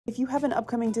If you have an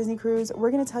upcoming Disney cruise,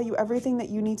 we're going to tell you everything that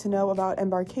you need to know about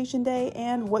Embarkation Day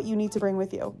and what you need to bring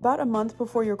with you. About a month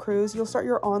before your cruise, you'll start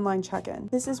your online check-in.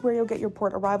 This is where you'll get your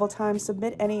port arrival time,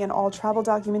 submit any and all travel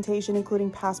documentation,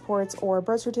 including passports or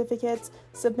birth certificates,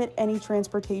 submit any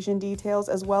transportation details,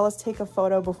 as well as take a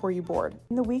photo before you board.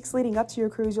 In the weeks leading up to your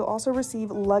cruise, you'll also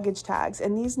receive luggage tags,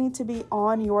 and these need to be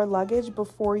on your luggage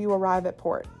before you arrive at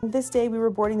port. This day, we were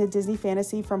boarding the Disney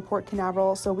Fantasy from Port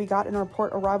Canaveral, so we got in our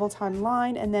port arrival time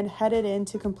line and then headed in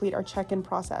to complete our check-in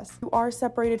process. You are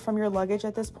separated from your luggage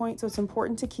at this point, so it's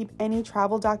important to keep any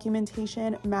travel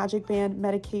documentation, magic band,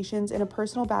 medications in a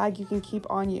personal bag you can keep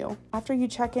on you. After you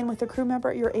check in with a crew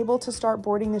member, you're able to start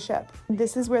boarding the ship.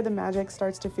 This is where the magic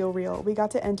starts to feel real. We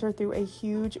got to enter through a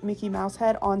huge Mickey Mouse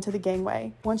head onto the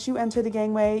gangway. Once you enter the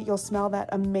gangway, you'll smell that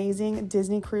amazing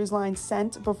Disney Cruise Line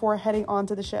scent before heading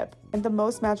onto the ship. And the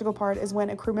most magical part is when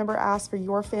a crew member asks for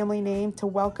your family name to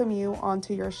welcome you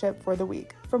onto your ship for the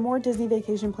week. For more Disney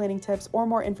vacation planning tips or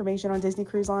more information on Disney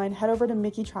Cruise Line, head over to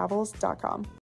MickeyTravels.com.